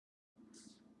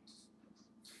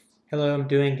Hello, I'm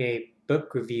doing a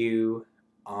book review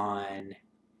on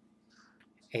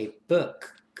a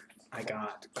book I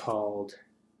got called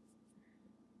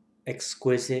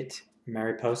Exquisite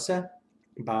Mariposa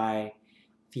by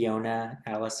Fiona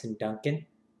Alison Duncan.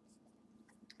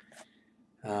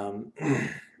 Um,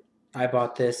 I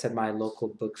bought this at my local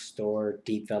bookstore,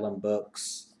 Deep Vellum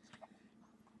Books.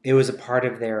 It was a part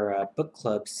of their book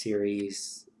club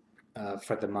series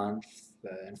for the month.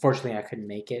 Unfortunately, I couldn't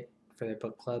make it for their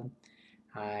book club.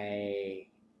 I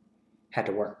had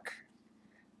to work.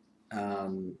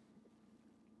 Um,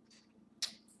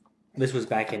 this was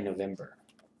back in November,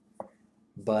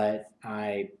 but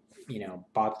I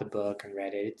bought the book and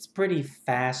read it. It's a pretty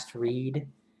fast read.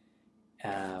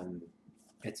 Um,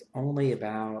 it's only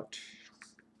about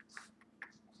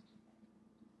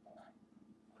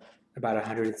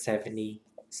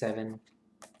 177,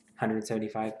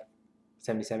 175,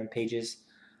 77 pages.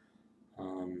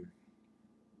 Um,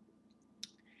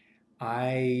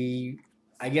 I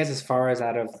I guess as far as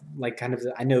out of like kind of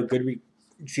I know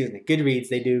Goodreads,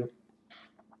 they do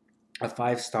a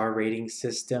 5-star rating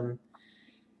system,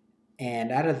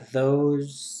 and out of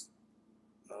those,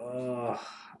 uh,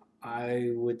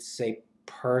 I would say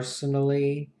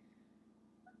personally,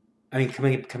 I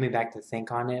mean, coming back to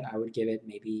think on it, I would give it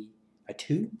maybe a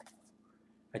two,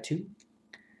 a two.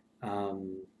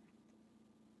 Um,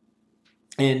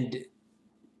 and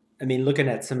I mean, looking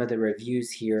at some of the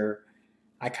reviews here,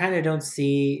 I kind of don't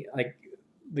see like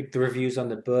the reviews on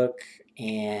the book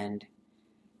and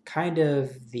kind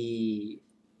of the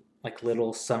like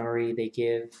little summary they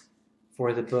give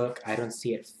for the book. I don't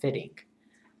see it fitting.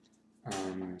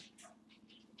 Um,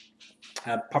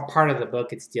 Part of the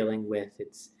book it's dealing with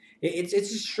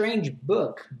it's a strange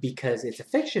book because it's a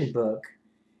fiction book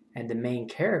and the main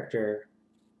character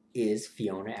is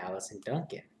Fiona Alison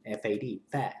Duncan, FAD,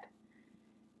 FAD.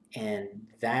 And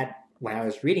that when I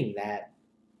was reading that,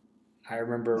 I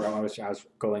remember when I was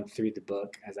going through the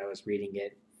book as I was reading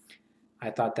it. I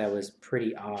thought that was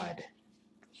pretty odd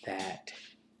that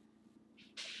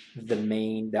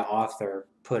the author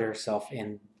put herself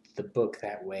in the book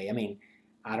that way. I mean,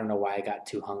 I don't know why I got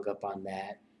too hung up on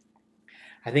that.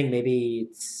 I think maybe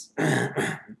it's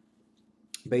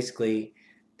basically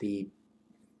the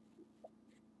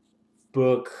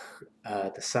book,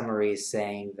 the summary is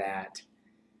saying that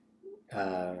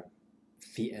uh,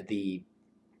 the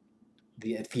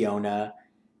Fiona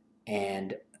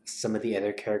and some of the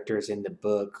other characters in the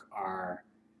book are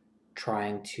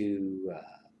trying to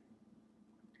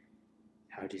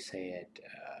how do you say it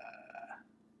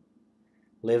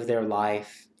live their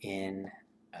life in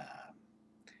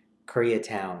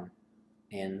Koreatown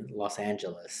in Los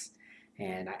Angeles,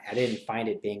 and I didn't find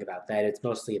it being about that. It's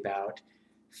mostly about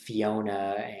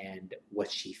Fiona and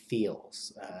what she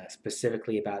feels,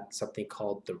 specifically about something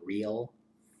called the real.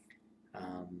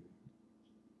 Um,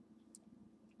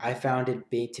 I found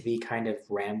to be kind of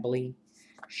rambly.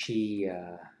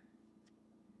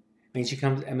 I mean, she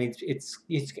comes. I mean, it's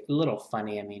a little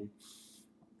funny. I mean,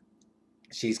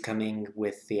 she's coming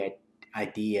with the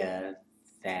idea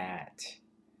that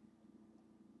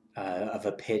of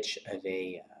a pitch of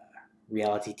a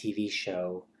reality TV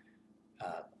show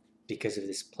uh, because of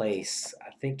this place.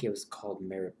 I think it was called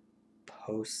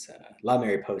Mariposa, La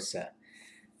Mariposa.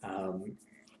 Um,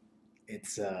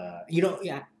 it's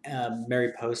yeah,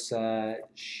 Mariposa.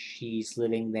 She's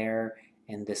living there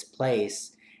in this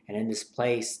place, and in this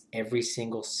place, every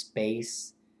single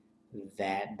space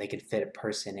that they could fit a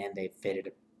person in, they fitted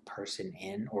a person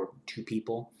in, or two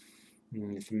people.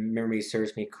 If memory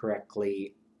serves me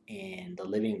correctly, in the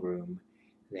living room,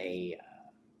 they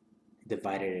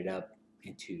divided it up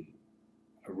into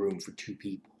a room for two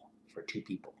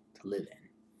people to live in.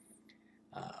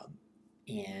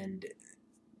 And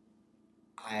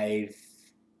I've,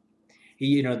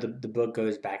 the book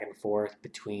goes back and forth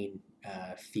between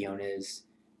Fiona's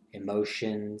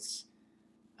emotions,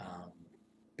 um,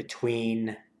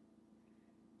 between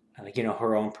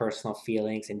her own personal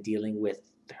feelings and dealing with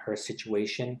her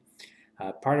situation.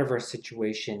 Part of her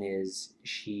situation is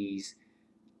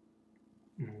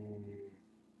mm,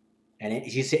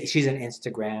 she's an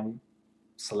Instagram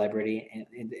celebrity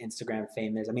and Instagram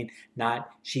famous. I mean, not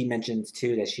she mentions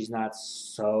too that she's not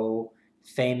so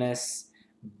famous,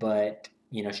 but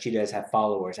she does have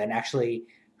followers. And actually,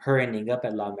 her ending up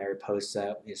at La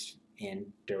Mariposa is in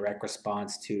direct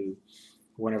response to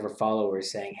one of her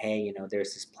followers saying, "Hey,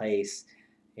 there's this place.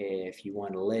 If you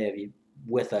want to live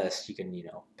with us, you can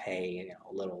pay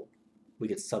a little. We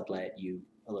could sublet you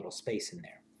a little space in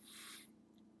there."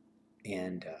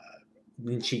 And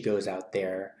then she goes out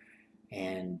there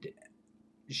and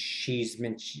she's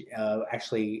mentioned,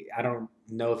 actually, I don't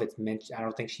know if it's mentioned, I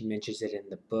don't think she mentions it in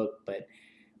the book, but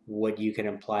what you can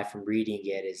imply from reading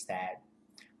it is that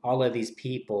all of these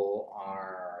people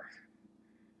are,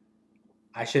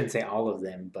 I shouldn't say all of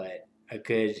them, but a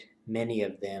good many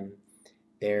of them,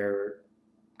 they're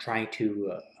trying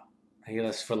to, I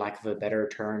guess for lack of a better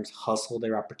terms, hustle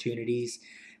their opportunities.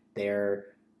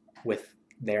 They're with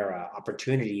their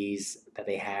opportunities that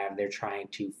they have, they're trying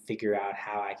to figure out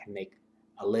how I can make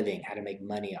a living, how to make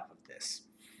money off of this.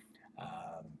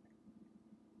 Um,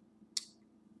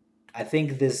 I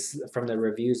think this, from the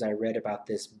reviews I read about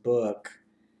this book,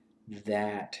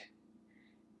 that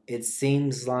it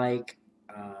seems like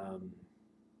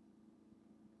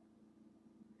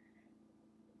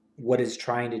what it's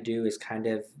trying to do is kind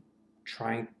of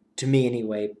trying, to me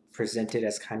anyway, present it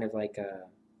as kind of like a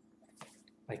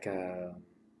like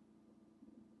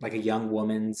a young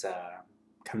woman's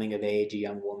coming of age, a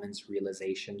young woman's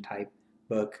realization type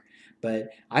book. But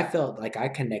I felt like I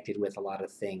connected with a lot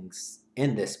of things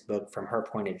in this book from her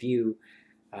point of view.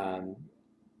 Um,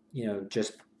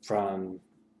 just from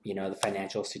the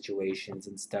financial situations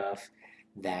and stuff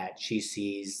that she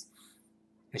sees,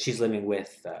 and she's living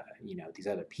with these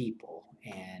other people,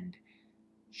 and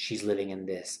she's living in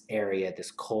this area,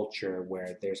 this culture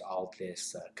where there's all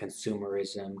this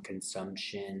consumerism,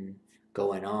 consumption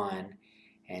going on,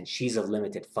 and she's of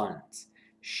limited funds.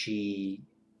 She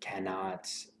cannot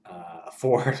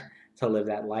afford to live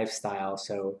that lifestyle.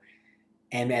 So,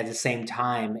 and at the same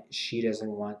time, she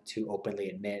doesn't want to openly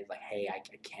admit, like, hey, I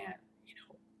can't,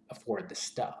 afford this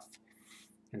stuff.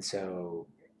 And so,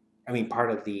 I mean,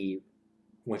 part of the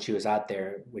when she was out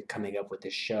there with coming up with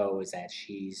this show is that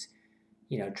she's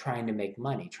trying to make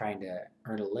money, trying to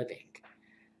earn a living.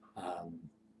 Um,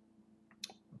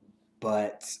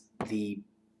 but the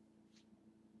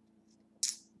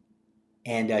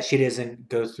and she doesn't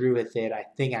go through with it. I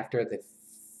think after the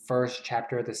first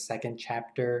chapter, the second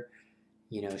chapter,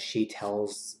 she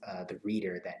tells the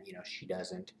reader that she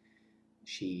doesn't.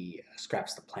 She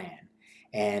scraps the plan,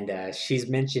 and she's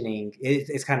mentioning.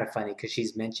 It's kind of funny because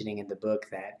she's mentioning in the book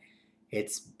that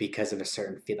it's because of a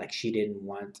certain feel. Like she didn't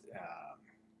want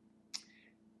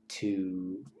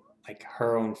to, like,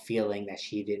 her own feeling that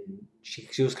she didn't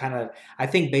she was kind of, I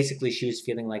think basically she was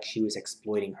feeling like she was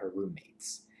exploiting her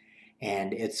roommates.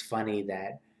 And it's funny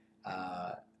that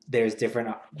uh, there's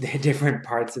different different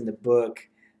parts in the book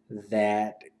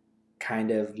that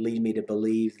kind of lead me to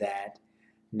believe that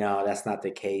no, that's not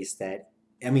the case. That,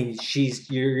 I mean,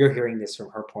 you're hearing this from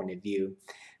her point of view,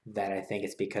 that I think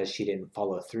it's because she didn't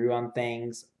follow through on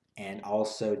things, and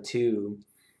also too,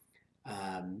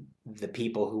 the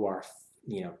people who are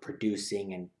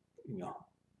producing and you know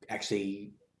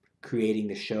actually creating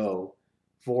the show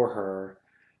for her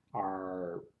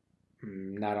are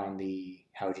not on the,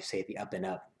 how would you say, the up and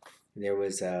up. There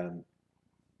was and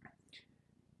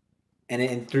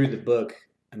through the book,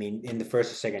 I mean, in the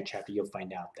first or second chapter, you'll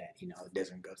find out that it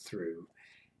doesn't go through,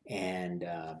 and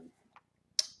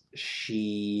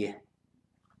she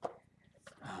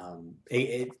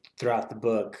throughout the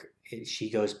book, she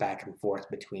goes back and forth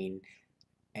between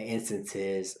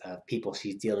instances of people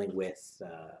she's dealing with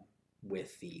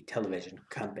the television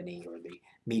company or the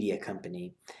media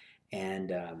company,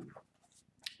 and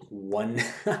one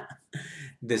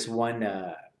this one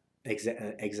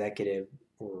executive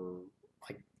or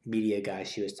like media guy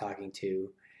she was talking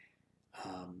to,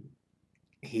 um,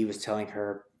 he was telling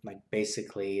her, like,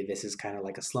 basically this is kind of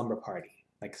like a slumber party,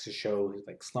 like it's a show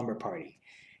like slumber party,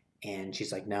 and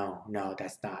she's like, no, no,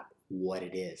 that's not what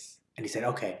it is. And he said,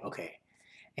 okay, okay.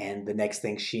 And the next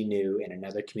thing she knew, in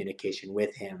another communication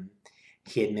with him,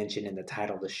 he had mentioned in the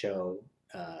title of the show,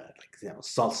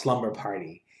 slumber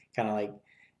party. Kind of like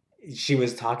she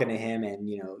was talking to him, and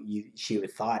she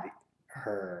would thought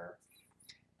her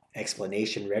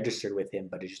explanation registered with him,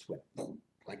 but it just went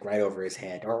like right over his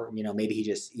head, or maybe he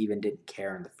just even didn't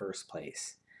care in the first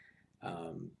place.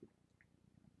 Um,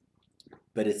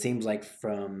 but it seems like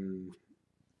uh,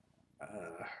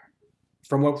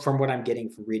 from what I'm getting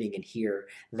from reading and here,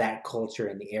 that culture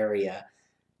in the area,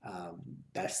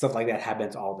 that stuff like that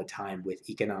happens all the time with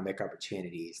economic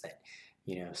opportunities. That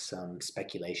some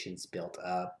speculations built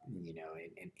up,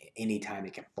 and any time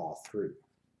it can fall through.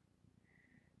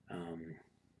 Um,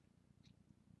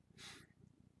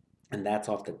 and that's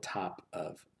off the top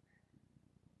of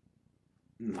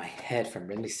my head. From,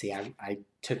 let me see, I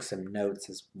took some notes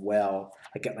as well.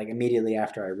 Like immediately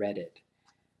after I read it.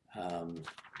 Um,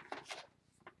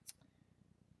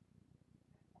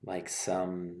 like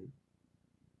some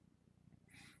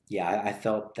Yeah, I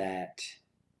felt that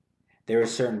there were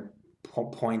certain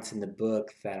points in the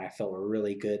book that I felt were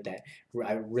really good that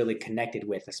I really connected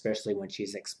with, especially when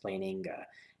she's explaining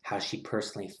how she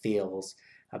personally feels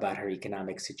about her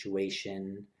economic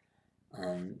situation.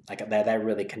 Like that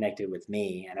really connected with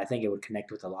me, and I think it would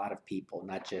connect with a lot of people,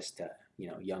 not just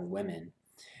young women.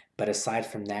 But aside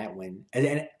from that,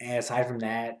 and aside from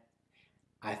that,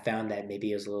 I found that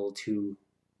maybe it was a little too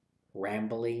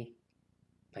rambly,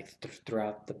 like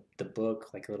throughout the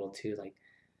book, like a little too like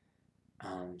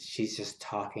she's just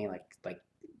talking, like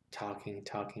talking,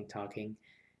 talking, talking,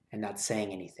 and not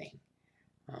saying anything.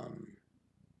 Um,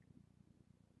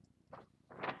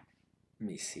 Let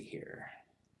me see here.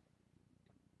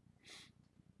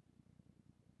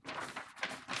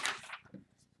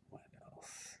 What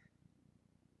else?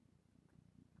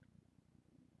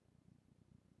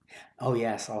 Oh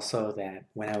yes, also that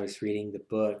when I was reading the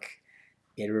book,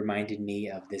 it reminded me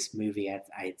of this movie I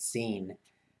had seen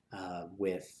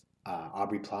with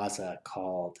Aubrey Plaza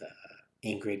called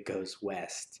Ingrid Goes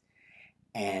West.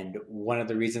 And one of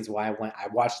the reasons why I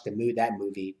watched that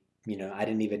movie, I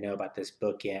didn't even know about this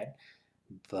book yet,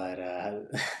 but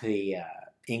the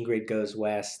Ingrid Goes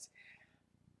West,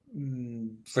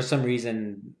 for some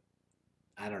reason,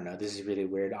 I don't know. This is really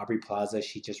weird. Aubrey Plaza,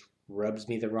 she just rubs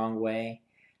me the wrong way.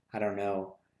 I don't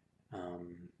know.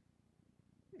 Um,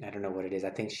 I don't know what it is.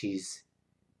 I think she's.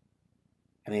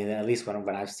 I mean, at least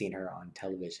when I've seen her on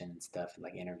television and stuff,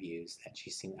 like interviews, that she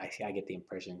seems. I get the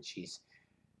impression she's,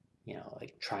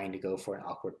 like trying to go for an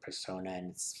awkward persona and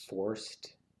it's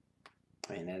forced.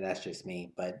 I mean, that's just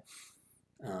me. But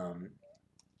um,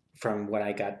 from what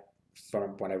I got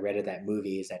from what I read of that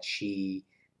movie is that she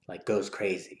like goes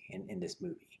crazy in this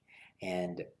movie,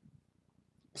 and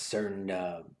certain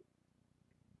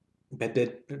but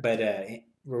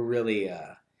we're really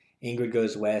Ingrid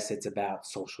Goes West. It's about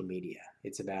social media.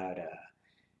 It's about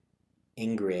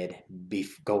Ingrid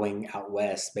going out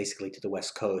west, basically to the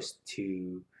West Coast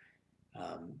to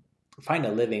um, find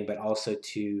a living, but also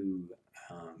to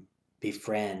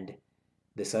befriend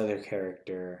this other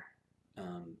character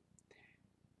um,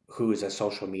 who's a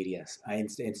social media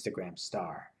Instagram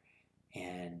star,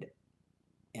 and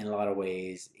in a lot of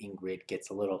ways, Ingrid gets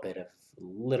a little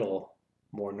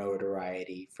more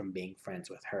notoriety from being friends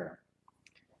with her.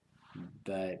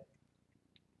 But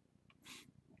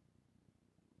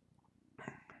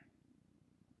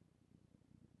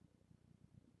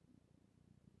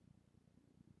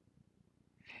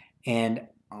and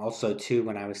also too,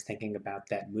 when I was thinking about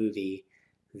that movie,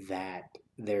 that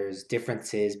there's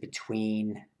differences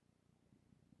between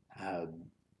um,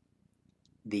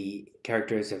 the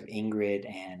characters of Ingrid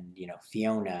and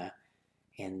Fiona,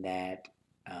 in that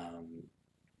um,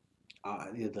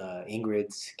 the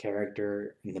Ingrid's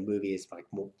character in the movie is like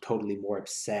totally more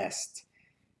obsessed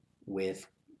with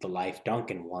the life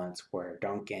Duncan wants, where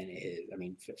Duncan is, I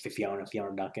mean, Fiona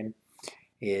Duncan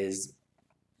is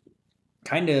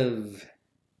kind of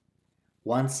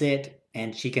wants it,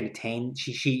 and she can attain.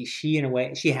 She in a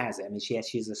way she has it. I mean,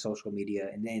 she's a social media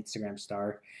and Instagram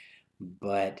star,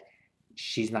 but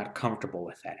she's not comfortable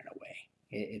with that in a way.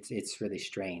 It's really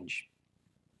strange.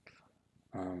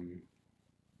 Um,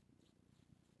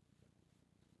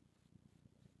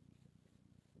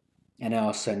 and I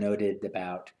also noted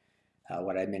about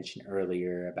what I mentioned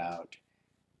earlier about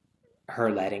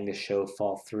her letting the show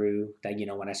fall through. That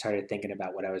when I started thinking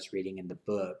about what I was reading in the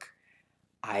book,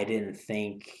 I didn't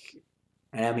think,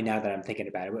 and I mean now that I'm thinking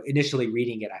about it, initially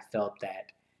reading it, I felt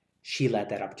that she let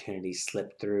that opportunity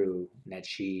slip through, and that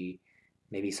she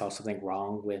maybe saw something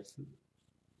wrong with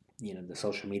the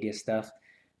social media stuff.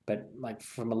 But like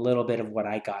from a little bit of what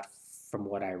I got from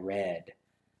what I read,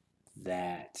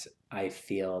 that I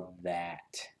feel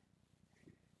that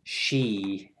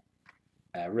she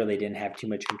really didn't have too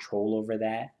much control over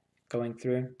that going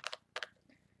through.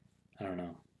 I don't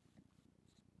know.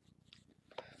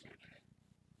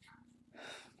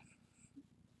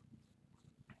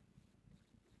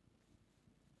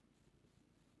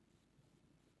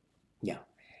 Yeah,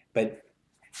 but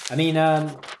I mean,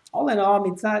 all in all, I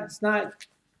mean, it's not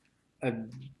a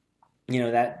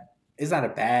that is not a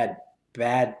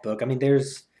bad book. I mean,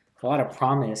 there's a lot of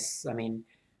promise. I mean,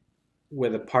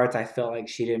 where the parts I felt like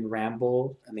she didn't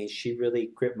ramble. I mean, she really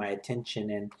gripped my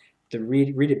attention, and the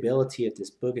readability of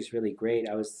this book is really great.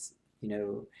 I was,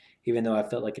 even though I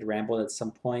felt like it rambled at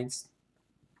some points,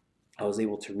 I was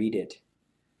able to read it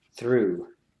through,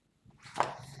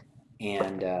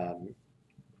 and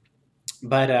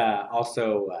but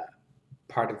also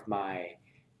part of my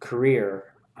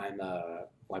career, I'm a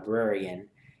librarian,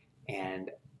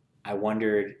 and I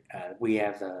wondered. We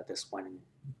have this one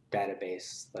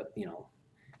database that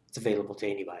it's available to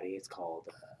anybody. It's called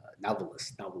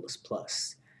Novelist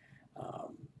Plus.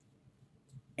 Um,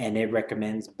 and it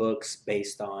recommends books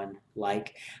based on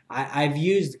like I've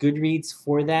used Goodreads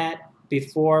for that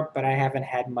before, but I haven't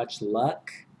had much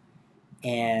luck.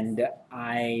 And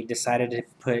I decided to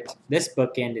put this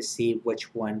book in to see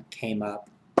which one came up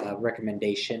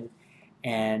recommendation,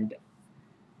 and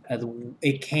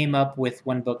it came up with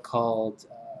one book called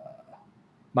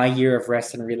My Year of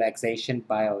Rest and Relaxation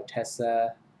by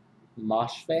Otessa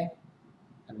Moshve. I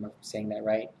don't know if I'm saying that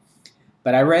right.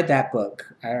 But I read that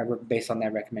book based on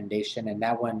that recommendation, and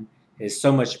that one is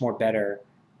so much more better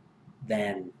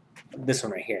than this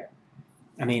one right here.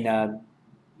 I mean,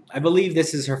 I believe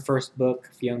this is her first book,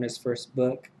 Fiona's first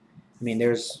book. I mean,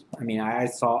 I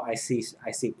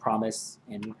see promise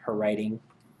in her writing,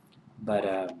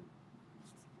 but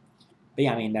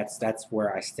yeah, I mean, that's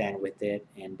where I stand with it,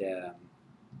 and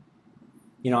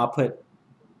I'll put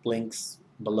links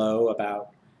below about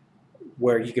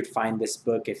where you could find this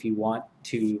book if you want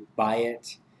to buy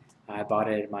it. I bought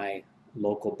it at my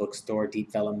local bookstore,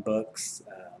 Deep Vellum Books,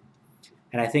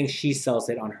 and I think she sells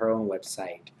it on her own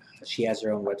website. She has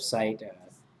her own website,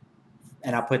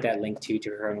 and I'll put that link to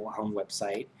her own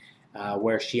website,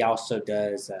 where she also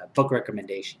does book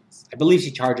recommendations. I believe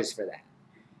she charges for that.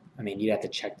 I mean, you'd have to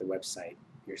check the website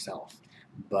yourself,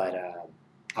 but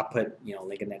I'll put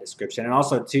link in that description. And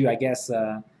also too, I guess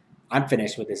I'm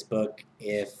finished with this book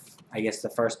if I guess the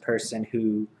first person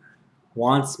who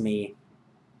wants me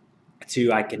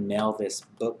to, I can mail this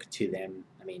book to them.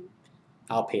 I mean,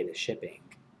 I'll pay the shipping,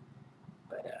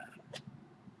 but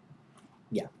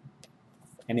yeah.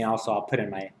 I mean, also I'll put in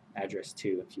my address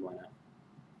too if you want to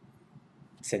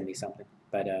send me something.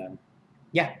 But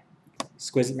yeah,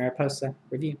 Exquisite Mariposa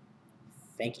review.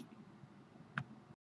 Thank you.